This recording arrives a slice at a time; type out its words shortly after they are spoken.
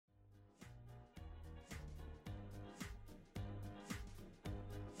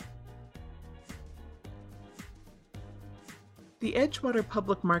The Edgewater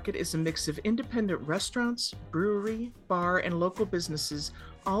Public Market is a mix of independent restaurants, brewery, bar, and local businesses,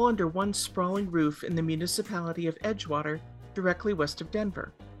 all under one sprawling roof in the municipality of Edgewater, directly west of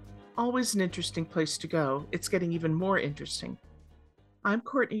Denver. Always an interesting place to go, it's getting even more interesting. I'm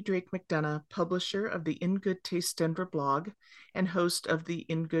Courtney Drake McDonough, publisher of the In Good Taste Denver blog and host of the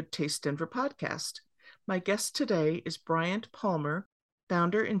In Good Taste Denver podcast. My guest today is Bryant Palmer,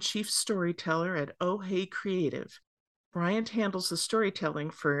 founder and chief storyteller at Oh Hey Creative. Bryant handles the storytelling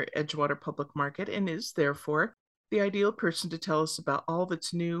for Edgewater Public Market and is, therefore, the ideal person to tell us about all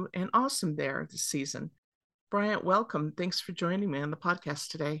that's new and awesome there this season. Bryant, welcome. Thanks for joining me on the podcast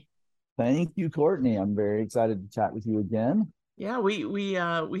today. Thank you, Courtney. I'm very excited to chat with you again. Yeah, we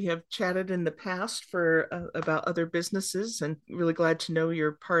have chatted in the past for about other businesses, and really glad to know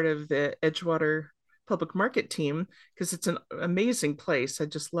you're part of the Edgewater Public Market team because it's an amazing place. I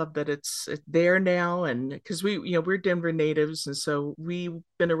just love that it's there now, and because we're Denver natives, and so we've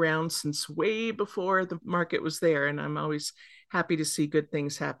been around since way before the market was there, and I'm always happy to see good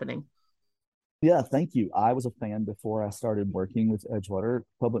things happening. Yeah, thank you. I was a fan before I started working with Edgewater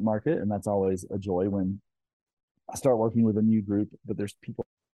Public Market, and that's always a joy when I start working with a new group, but there's people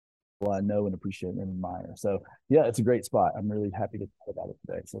I know and appreciate and admire. So yeah, it's a great spot. I'm really happy to talk about it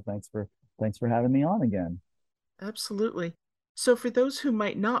today. So thanks for having me on again. Absolutely. So, for those who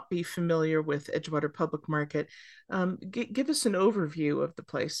might not be familiar with Edgewater Public Market, give us an overview of the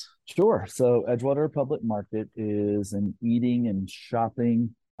place. Sure. So Edgewater Public Market is an eating and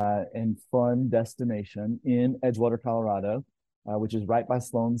shopping and fun destination in Edgewater, Colorado, which is right by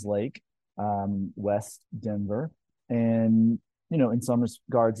Sloan's Lake, West Denver. And, in some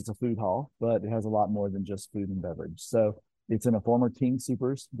regards, it's a food hall, but it has a lot more than just food and beverage. So it's in a former King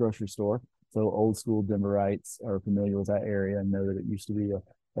Soopers grocery store. So old school Denverites are familiar with that area and know that it used to be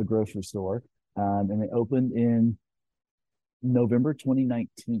a grocery store. And it opened in November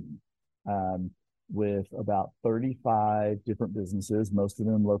 2019 with about 35 different businesses, most of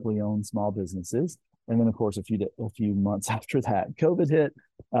them locally owned small businesses. And then, of course, a few months after that, COVID hit.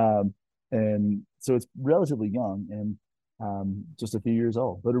 And so it's relatively young and just a few years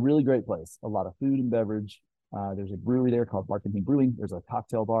old, but a really great place. A lot of food and beverage. There's a brewery there called Barkentine Brewing. There's a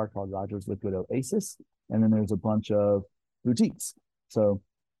cocktail bar called Rogers Liquid Oasis. And then there's a bunch of boutiques. So,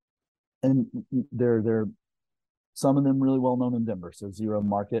 and they're some of them really well known in Denver. So Zero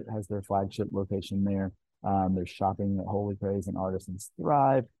Market has their flagship location there. There's shopping at Holy Praise and Artisans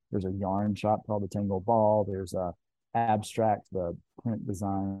Thrive. There's a yarn shop called the Tangle Ball. There's a Abstract, the print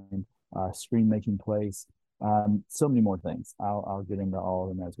design, screen making place. So many more things. I'll get into all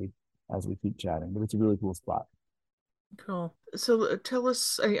of them as we keep chatting, but it's a really cool spot. Cool. So tell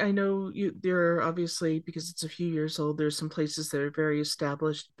us, I know there are obviously, because it's a few years old, there's some places that are very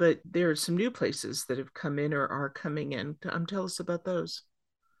established, but there are some new places that have come in or are coming in. Tell us about those.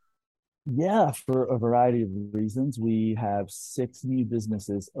 Yeah, for a variety of reasons. We have 6 new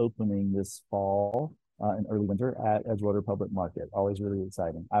businesses opening this fall and early winter at Edgewater Public Market. Always really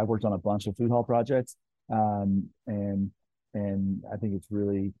exciting. I've worked on a bunch of food hall projects, and I think it's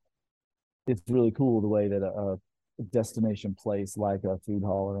really cool the way that a destination place like a food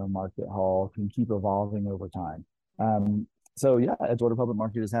hall or a market hall can keep evolving over time. So yeah, Edgewater Public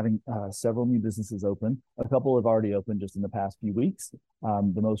Market is having several new businesses open. A couple have already opened just in the past few weeks.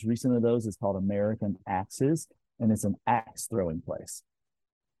 The most recent of those is called American Axes, and it's an axe throwing place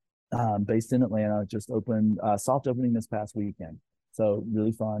based in Atlanta. Just opened, soft opening this past weekend. So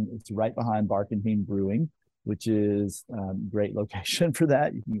really fun. It's right behind Barkentine Brewing, which is great location for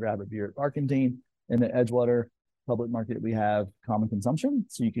that. You can grab a beer at Barkentine. In the Edgewater Public Market, we have common consumption,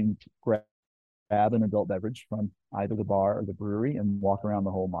 so you can grab an adult beverage from either the bar or the brewery and walk around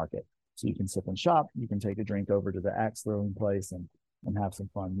the whole market. So you can sip and shop. You can take a drink over to the axe throwing place and have some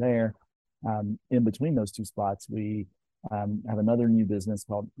fun there. In between those two spots, we have another new business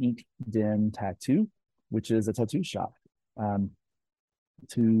called Ink Den Tattoo, which is a tattoo shop.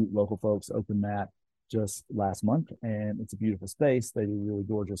 2 local folks opened that just last month, and it's a beautiful space. They do really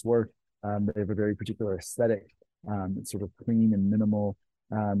gorgeous work. They have a very particular aesthetic. It's sort of clean and minimal,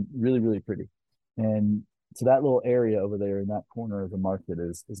 really, really pretty. And so that little area over there in that corner of the market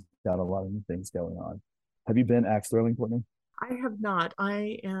is got a lot of new things going on. Have you been axe throwing, Courtney? I have not.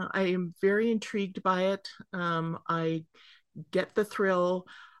 I am very intrigued by it. I get the thrill.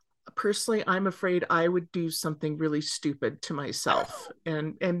 Personally, I'm afraid I would do something really stupid to myself,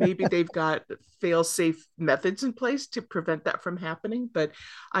 and maybe they've got fail-safe methods in place to prevent that from happening. But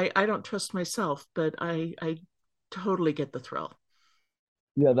I don't trust myself. But I totally get the thrill.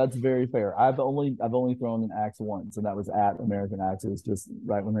 Yeah, that's very fair. I've only thrown an axe once, and that was at American Axes just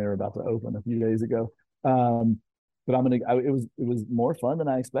right when they were about to open a few days ago. Um, but it was more fun than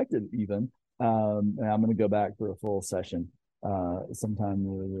I expected even. And I'm gonna go back for a full session sometime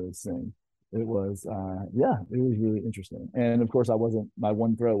really, really soon. It was yeah, it was really interesting. And of course I wasn't my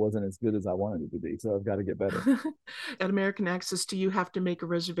one throw wasn't as good as I wanted it to be. So I've got to get better. At American Access, do you have to make a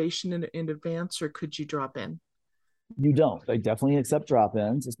reservation in advance or could you drop in? You don't. They definitely accept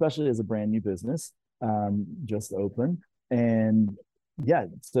drop-ins, especially as a brand new business, just open. And yeah,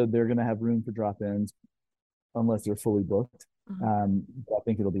 so they're going to have room for drop-ins unless they're fully booked. Mhm. I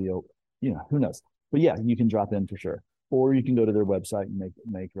think it'll be, who knows? But yeah, you can drop in for sure, or you can go to their website and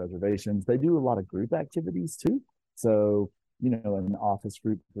make reservations. They do a lot of group activities too. So an office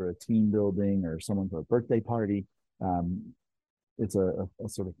group for a team building or someone for a birthday party. Um, it's a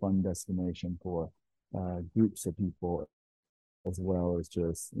sort of fun destination for groups of people as well as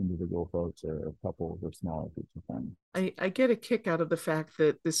just individual folks or couples or smaller groups of friends. I get a kick out of the fact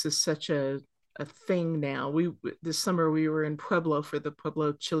that this is such a thing now. We this summer we were in Pueblo for the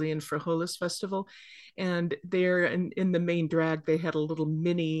Pueblo Chilean Frijoles Festival, and there in the main drag they had a little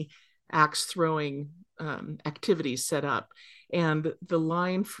mini axe throwing activity set up, and the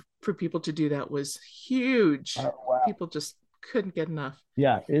line for people to do that was huge. Wow. People just couldn't get enough.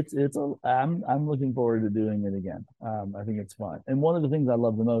 Yeah, I'm looking forward to doing it again. I think it's fun. And one of the things I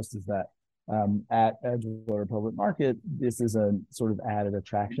love the most is that at Edgewater Public Market, this is a sort of added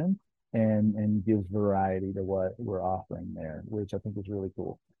attraction and gives variety to what we're offering there, which I think is really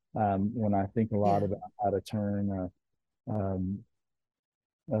cool. When I think a lot Yeah. about how to turn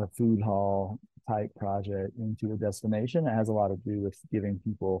a food hall type project into a destination, it has a lot to do with giving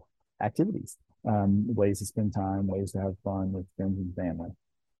people activities, ways to spend time, ways to have fun with friends and family.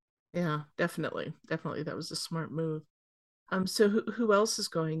 Yeah, definitely. Definitely. That was a smart move. So who else is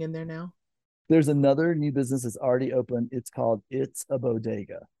going in there now? There's another new business that's already open. It's called It's a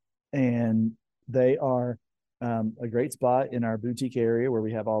Bodega. And they are a great spot in our boutique area where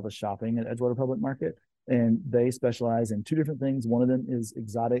we have all the shopping at Edgewater Public Market. And they specialize in two different things. One of them is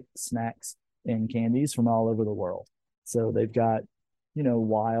exotic snacks and candies from all over the world. So they've got,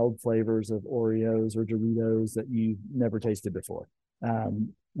 wild flavors of Oreos or Doritos that you've never tasted before.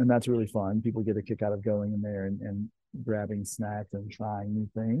 And that's really fun. People get a kick out of going in there and grabbing snacks and trying new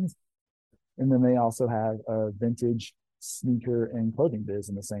things. And then they also have a vintage sneaker and clothing biz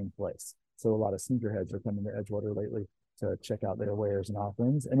in the same place. So a lot of sneakerheads are coming to Edgewater lately to check out their wares and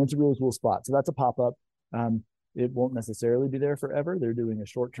offerings. And it's a really cool spot. So that's a pop up. It won't necessarily be there forever. They're doing a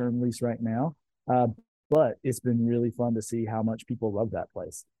short term lease right now. But it's been really fun to see how much people love that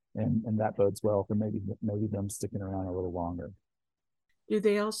place. And that bodes well for maybe them sticking around a little longer. Do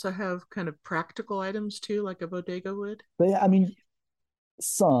they also have kind of practical items too, like a bodega would? But yeah, I mean,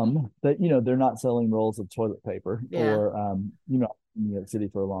 some that they're not selling rolls of toilet paper Yeah. or in New York City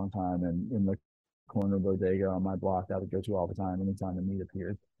for a long time and in the corner bodega on my block I would go to all the time anytime the need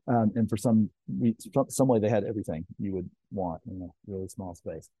appeared. And for some way they had everything you would want in a really small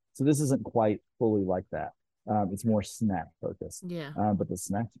space. So this isn't quite fully like that. It's more snack focused. Yeah. But the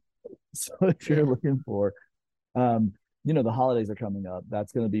snack. So if you're Yeah. looking for, the holidays are coming up.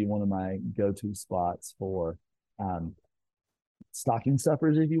 That's going to be one of my go-to spots for um, stocking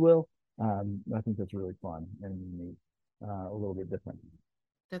stuffers, if you will. I think that's really fun and unique, a little bit different.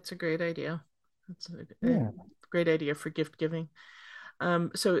 That's a great idea. That's a Yeah, great idea for gift giving.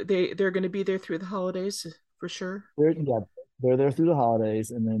 So they're going to be there through the holidays for sure. yeah, they're there through the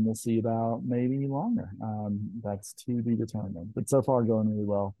holidays, and then we'll see about maybe longer. That's to be determined. But so far, going really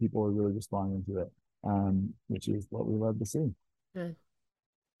well. People are really responding to it, which is what we love to see. Good.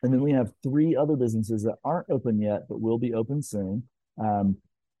 And then we have three other businesses that aren't open yet, but will be open soon. Um,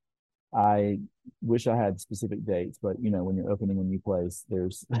 I wish I had specific dates, but when you're opening a new place,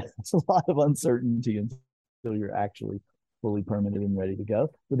 there's a lot of uncertainty until you're actually fully permitted and ready to go.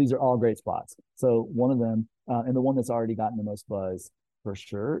 But these are all great spots. So one of them, and the one that's already gotten the most buzz for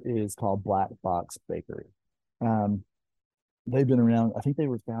sure, is called Black Box Bakery. Um, they've been around. I think they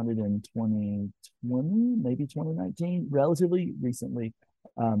were founded in 2020, maybe 2019, relatively recently,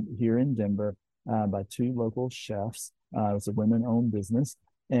 here in Denver, by two local chefs. It's a women-owned business,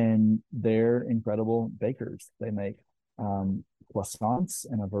 and they're incredible bakers. They make um, croissants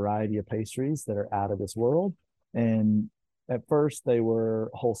and a variety of pastries that are out of this world. And at first, they were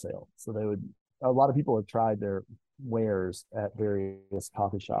wholesale, so they would. A lot of people have tried their wares at various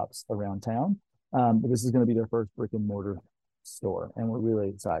coffee shops around town, but this is going to be their first brick and mortar store, and we're really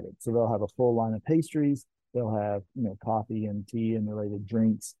excited. So they'll have a full line of pastries. They'll have coffee and tea and related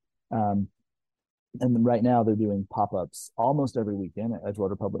drinks. Um, and right now they're doing pop-ups almost every weekend at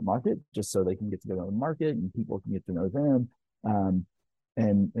Edgewater Public Market, just so they can get to go to the market and people can get to know them.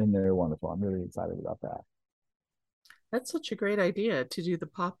 And they're wonderful. I'm really excited about that. That's such a great idea to do the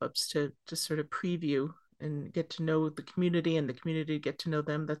pop-ups to sort of preview and get to know the community and the community get to know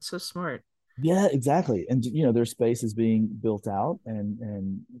them. That's so smart. Yeah, exactly. And their space is being built out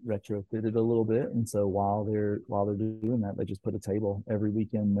and retrofitted a little bit. And so while they're doing that, they just put a table every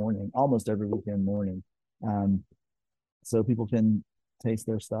weekend morning, almost every weekend morning, um, so people can taste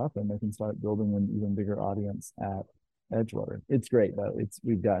their stuff and they can start building an even bigger audience at Edgewater. It's great though.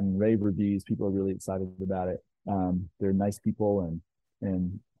 We've gotten rave reviews. People are really excited about it. They're nice people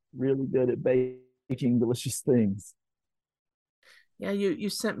and really good at baking delicious things. Yeah, you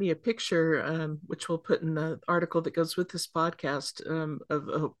sent me a picture, which we'll put in the article that goes with this podcast, of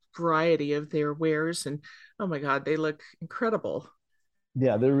a variety of their wares, and oh my God, they look incredible.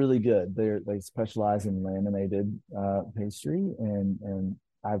 Yeah, they're really good. They specialize in laminated pastry, and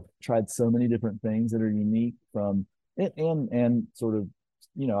I've tried so many different things that are unique from and sort of,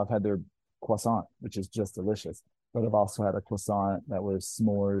 I've had their croissant, which is just delicious, but I've also had a croissant that was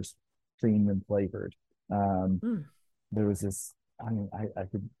s'mores cream and flavored. Um, Mm. there was this, I mean, I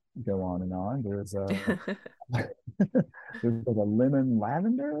could go on and on. There's a there's like a lemon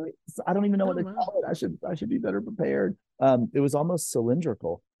lavender. I don't even know what Oh they wow. call it. I should be better prepared. It was almost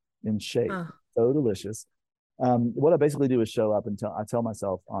cylindrical in shape. Huh. So delicious. What I basically do is show up and I tell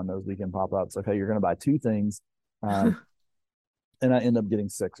myself on those weekend pop-ups, okay, you're gonna buy two things. And I end up getting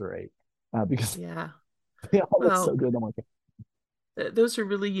six or eight because Yeah. they all look so Well, good. I'm like, those are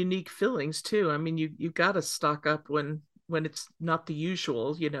really unique fillings too. I mean, you got to stock up when it's not the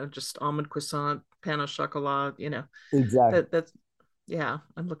usual, just almond croissant, pain au chocolat, exactly. that's yeah,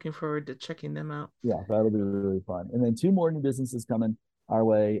 I'm looking forward to checking them out. Yeah, that'll be really fun. And then two more new businesses coming our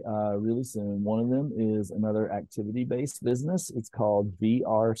way really soon. One of them is another activity-based business. It's called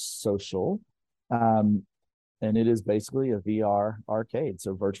VR Social. Um, and it is basically a VR arcade,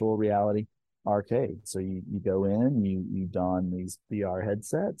 so virtual reality arcade. So you go in, you don these VR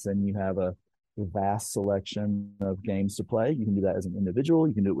headsets, and you have a vast selection of games to play. You can do that as an individual.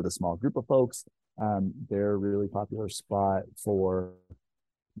 You can do it with a small group of folks. They're a really popular spot for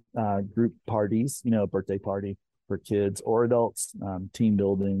group parties, a birthday party for kids or adults, team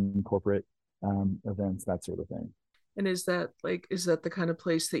building, corporate events, that sort of thing. And is that the kind of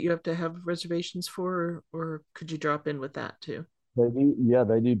place that you have to have reservations for, or could you drop in with that too? They do, yeah,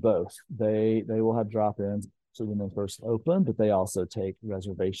 they do both. They will have drop-ins so when they first open, but they also take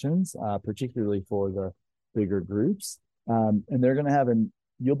reservations, particularly for the bigger groups. And they're going to have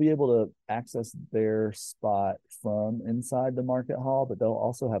you'll be able to access their spot from inside the market hall, but they'll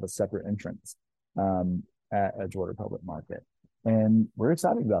also have a separate entrance at Edgewater Public Market. And we're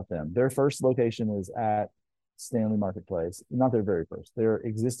excited about them. Their first location is at Stanley Marketplace, not their very first. Their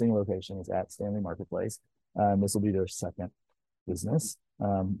existing location is at Stanley Marketplace. This will be their second business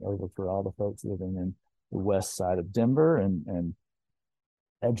over for all the folks living in the west side of Denver and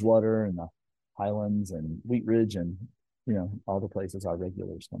Edgewater and the Highlands and Wheat Ridge and all the places our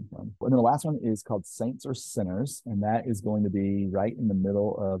regulars come from. And then the last one is called Saints or Sinners, and that is going to be right in the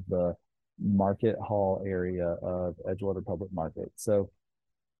middle of the market hall area of Edgewater Public Market. So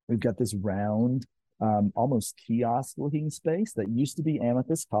we've got this round, almost kiosk looking space that used to be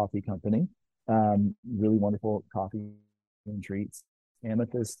Amethyst Coffee Company. Really wonderful coffee and treats.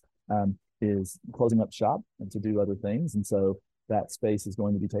 Amethyst is closing up shop and to do other things. And so that space is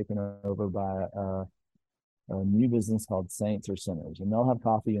going to be taken over by a new business called Saints or Sinners. And they'll have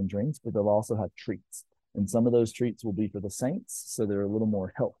coffee and drinks, but they'll also have treats. And some of those treats will be for the saints. So they're a little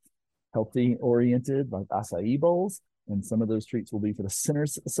more healthy oriented, like acai bowls. And some of those treats will be for the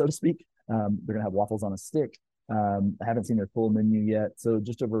sinners, so to speak. They're going to have waffles on a stick. I haven't seen their full menu yet. So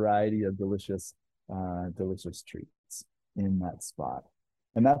just a variety of delicious treats in that spot.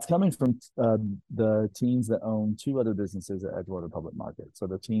 And that's coming from the teams that own two other businesses at Edgewater Public Market. So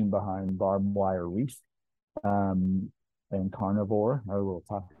the team behind Barbed Wire Reef and Carnivore, our little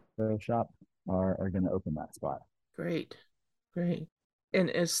taco shop, are going to open that spot. Great, great. And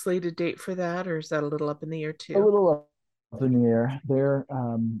a slated date for that, or is that a little up in the air A too? little up in the air. They're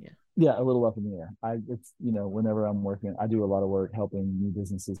Yeah, yeah, a little up in the air. It's whenever I'm working, I do a lot of work helping new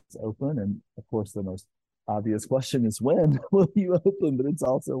businesses open, and of course, the most obvious question is when will you open? But it's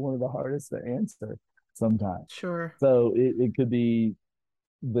also one of the hardest to answer sometimes. sure. So it could be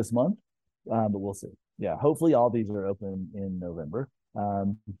this month, but we'll see. Yeah, hopefully all these are open in November,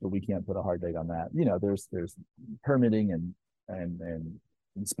 but we can't put a hard date on that. There's permitting and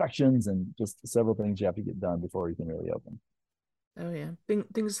inspections and just several things you have to get done before you can really open. Oh yeah,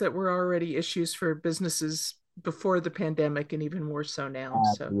 things that were already issues for businesses before the pandemic, and even more so now.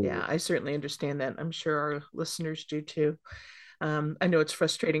 So Absolutely. yeah, I certainly understand that. I'm sure our listeners do too. I know it's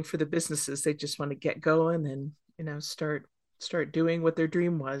frustrating for the businesses; they just want to get going start doing what their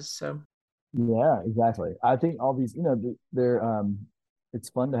dream was. So Yeah, exactly. I think all these, they're it's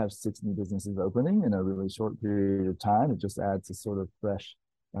fun to have six new businesses opening in a really short period of time. It just adds a sort of fresh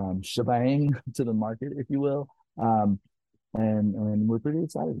shebang to the market, if you will. Um, and we're pretty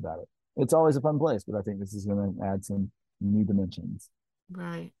excited about it. It's always a fun place, but I think this is going to add some new dimensions.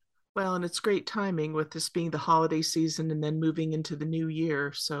 right. Well, and it's great timing with this being the holiday season and then moving into the new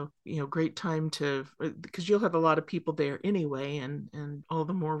year. So, great time to because you'll have a lot of people there anyway, and all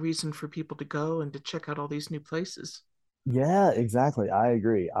the more reason for people to go and to check out all these new places. Yeah, exactly. I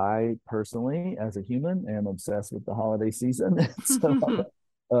agree. I personally, as a human, am obsessed with the holiday season. So I'm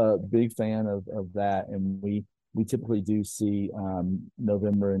a big fan of that. And we typically do see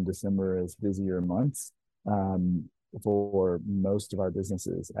November and December as busier months for most of our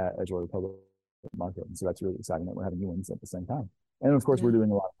businesses at Edgewater Public Market. And so that's really exciting that we're having new ones at the same time. And of course, we're Yeah.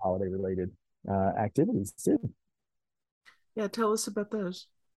 doing a lot of holiday related activities too. Yeah, tell us about those.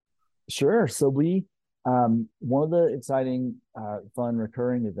 Sure. So one of the exciting, fun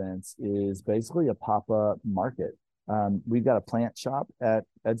recurring events is basically a pop-up market. We've got a plant shop at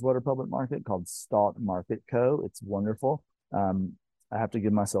Edgewater Public Market called Stalk Market Co. It's wonderful. I have to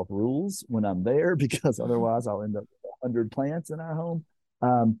give myself rules when I'm there because otherwise I'll end up with 100 plants in our home.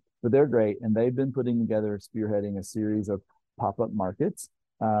 But they're great, and they've been putting together, spearheading a series of pop-up markets,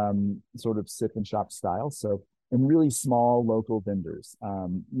 sort of sip and shop style. So and really small local vendors,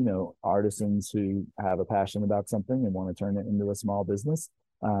 artisans who have a passion about something and want to turn it into a small business.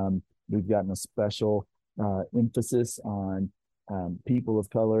 We've gotten a special emphasis on people of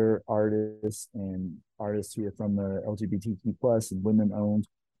color artists and artists who are from the LGBTQ plus and women owned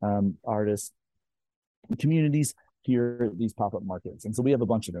artists communities here at these pop-up markets. And so we have a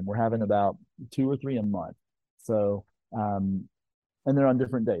bunch of them. We're having about 2 or 3 a month. So, and they're on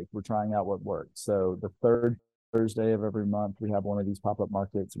different days. We're trying out what works. So the third Thursday of every month, we have one of these pop-up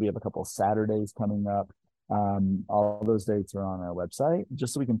markets. We have a couple of Saturdays coming up. All those dates are on our website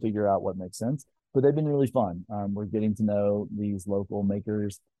just so we can figure out what makes sense. But they've been really fun. We're getting to know these local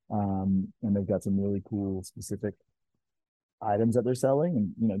makers, and they've got some really cool specific items that they're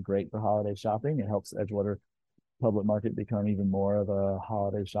selling, and great for holiday shopping. It helps Edgewater Public Market become even more of a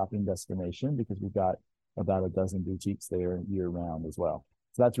holiday shopping destination because we've got about a dozen boutiques there year round as well.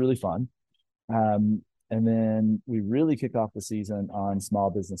 So that's really fun. And then we really kick off the season on Small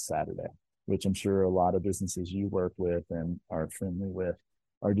Business Saturday, which I'm sure a lot of businesses you work with and are friendly with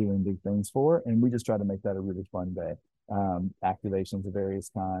are doing big things for. And we just try to make that a really fun day. Activations of various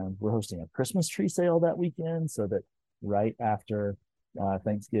kinds. We're hosting a Christmas tree sale that weekend so that right after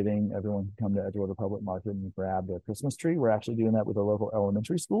Thanksgiving, everyone can come to Edgewater Public Market and grab their Christmas tree. We're actually doing that with a local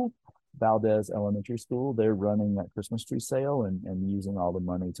elementary school, Valdez Elementary School. They're running that Christmas tree sale and using all the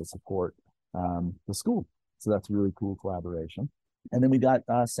money to support the school. So that's a really cool collaboration. And then we got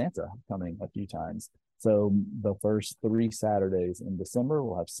Santa coming a few times. So the first 3 Saturdays in December,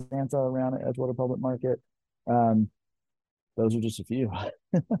 we'll have Santa around at Edgewater Public Market. Those are just a few.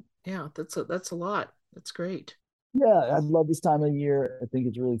 Yeah, that's a lot. That's great. Yeah, I love this time of year. I think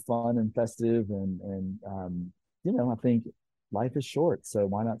it's really fun and festive, and I think life is short, so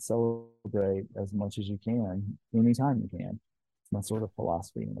why not celebrate as much as you can anytime you can? It's my sort of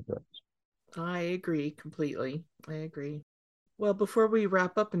philosophy and approach. I agree completely. I agree. Well, before we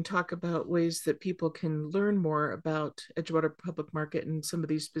wrap up and talk about ways that people can learn more about Edgewater Public Market and some of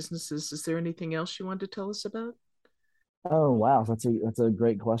these businesses, is there anything else you want to tell us about? Oh wow, that's a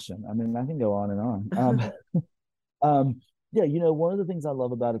great question. I mean, I can go on and on. Um, yeah, one of the things I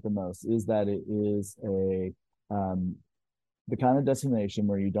love about it the most is that it is um, the kind of destination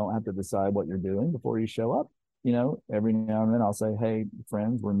where you don't have to decide what you're doing before you show up. Every now and then I'll say, "Hey,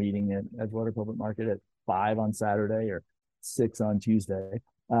 friends, we're meeting at Edgewater Public Market at 5 on Saturday or 6 on Tuesday,"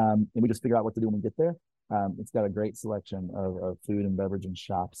 and we just figure out what to do when we get there. It's got a great selection of food and beverage and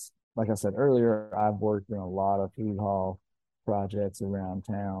shops. Like I said earlier, I've worked in a lot of food hall projects around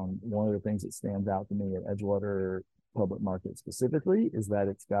town. One of the things that stands out to me at Edgewater Public Market specifically is that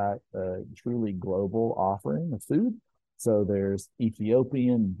it's got a truly global offering of food. So there's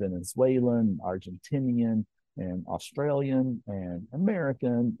Ethiopian, Venezuelan, Argentinian, and Australian, and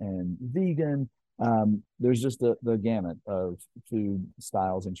American, and vegan. There's just the gamut of food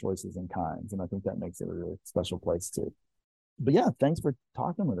styles and choices and kinds. And I think that makes it a really special place too. But yeah, thanks for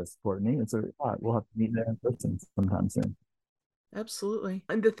talking with us, Courtney. It's a lot. We'll have to meet there in person sometime soon. Absolutely.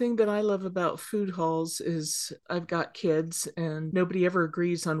 And the thing that I love about food halls is I've got kids and nobody ever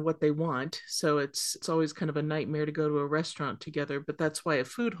agrees on what they want. So it's always kind of a nightmare to go to a restaurant together, but that's why a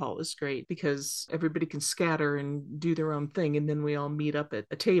food hall is great because everybody can scatter and do their own thing and then we all meet up at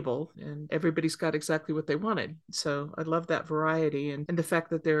a table and everybody's got exactly what they wanted. So I love that variety and the fact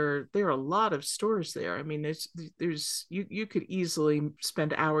that there are a lot of stores there. I mean there's you could easily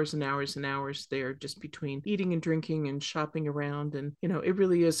spend hours and hours and hours there just between eating and drinking and shopping around and it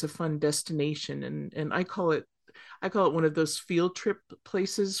really is a fun destination and I call it one of those field trip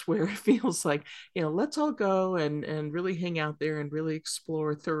places where it feels like let's all go and really hang out there and really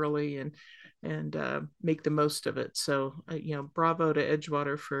explore thoroughly and make the most of it. So bravo to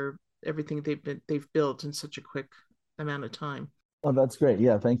Edgewater for everything they've built in such a quick amount of time. Oh, that's great.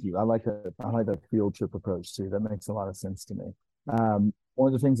 Yeah, thank you. I like that field trip approach too. That makes a lot of sense to me.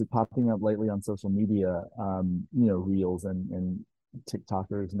 One of the things that's popping up lately on social media, reels and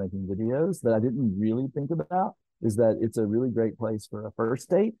TikTokers making videos that I didn't really think about is that it's a really great place for a first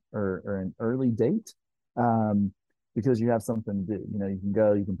date or an early date. Um, because you have something to do. You can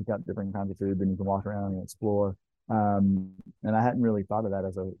go, you can pick out different kinds of food, then you can walk around and explore. And I hadn't really thought of that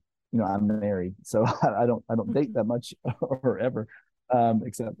I'm married, so I don't date that much or ever,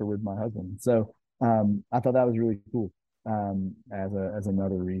 except for with my husband. So I thought that was really cool, as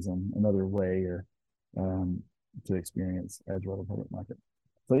another reason, another way or um, to experience Edgewater Public Market.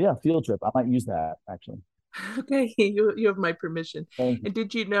 So yeah, field trip. I might use that actually. Okay, you have my permission. Thank you. And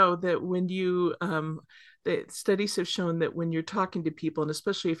did you know that the studies have shown that when you're talking to people, and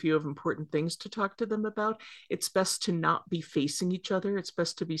especially if you have important things to talk to them about, it's best to not be facing each other. It's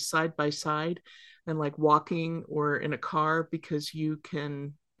best to be side by side and like walking or in a car because you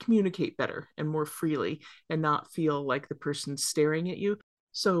can communicate better and more freely and not feel like the person's staring at you.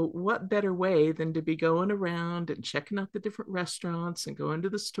 So, what better way than to be going around and checking out the different restaurants and going to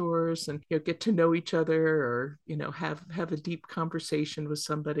the stores and get to know each other or have a deep conversation with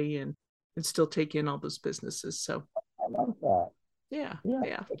somebody and still take in all those businesses. So, I love that. yeah, Yeah.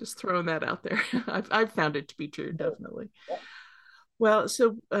 yeah, just throwing that out there. I've found it to be true, definitely. Well,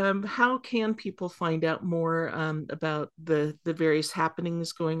 so how can people find out more about the various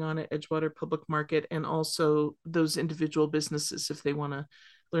happenings going on at Edgewater Public Market and also those individual businesses if they want to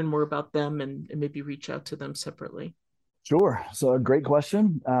learn more about them and maybe reach out to them separately? Sure. So a great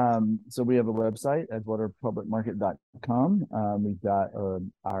question. So we have a website, edgewaterpublicmarket.com. We've got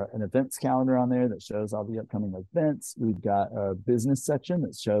an events calendar on there that shows all the upcoming events. We've got a business section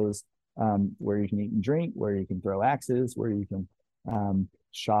that shows where you can eat and drink, where you can throw axes, where you can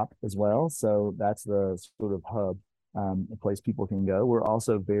shop as well. So that's the sort of hub, a place people can go. We're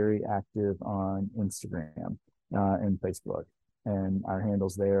also very active on Instagram and Facebook, and our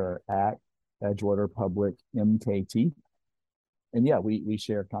handles there are at Edgewater Public MKT. And yeah, we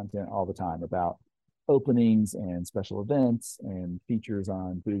share content all the time about openings and special events and features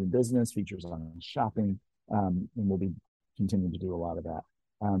on food and business, features on shopping, and we'll be continuing to do a lot of that.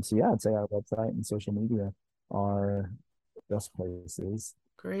 So yeah, I'd say our website and social media are the best places.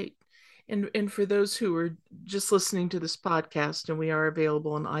 Great. And for those who are just listening to this podcast, and we are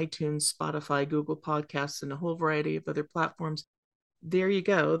available on iTunes, Spotify, Google Podcasts, and a whole variety of other platforms. There you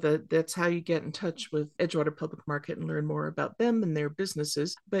go. That's how you get in touch with Edgewater Public Market and learn more about them and their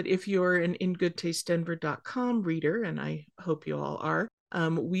businesses. But if you're an ingoodtastedenver.com reader, and I hope you all are,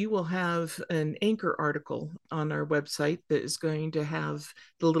 we will have an anchor article on our website that is going to have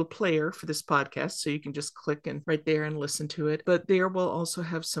the little player for this podcast. So you can just click and right there and listen to it. But there will also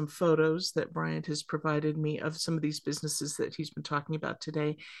have some photos that Bryant has provided me of some of these businesses that he's been talking about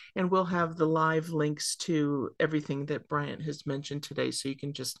today. And we'll have the live links to everything that Bryant has mentioned today. So you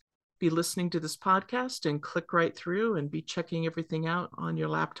can just be listening to this podcast and click right through and be checking everything out on your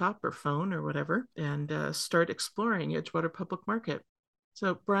laptop or phone or whatever and start exploring Edgewater Public Market.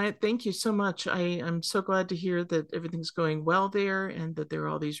 So, Bryant, thank you so much. I'm so glad to hear that everything's going well there and that there are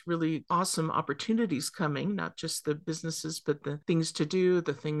all these really awesome opportunities coming, not just the businesses, but the things to do,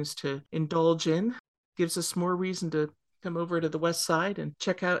 the things to indulge in. Gives us more reason to come over to the west side and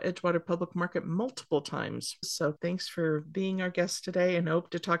check out Edgewater Public Market multiple times. So thanks for being our guest today and hope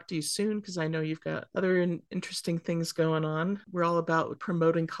to talk to you soon because I know you've got other interesting things going on. We're all about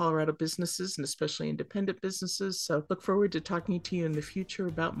promoting Colorado businesses and especially independent businesses. So look forward to talking to you in the future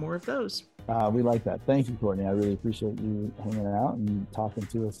about more of those. We like that. Thank you, Courtney. I really appreciate you hanging out and talking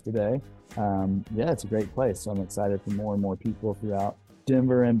to us today. Yeah, it's a great place. So I'm excited for more and more people throughout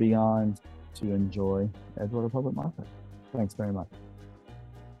Denver and beyond to enjoy Edgewater Public Market. Thanks very much.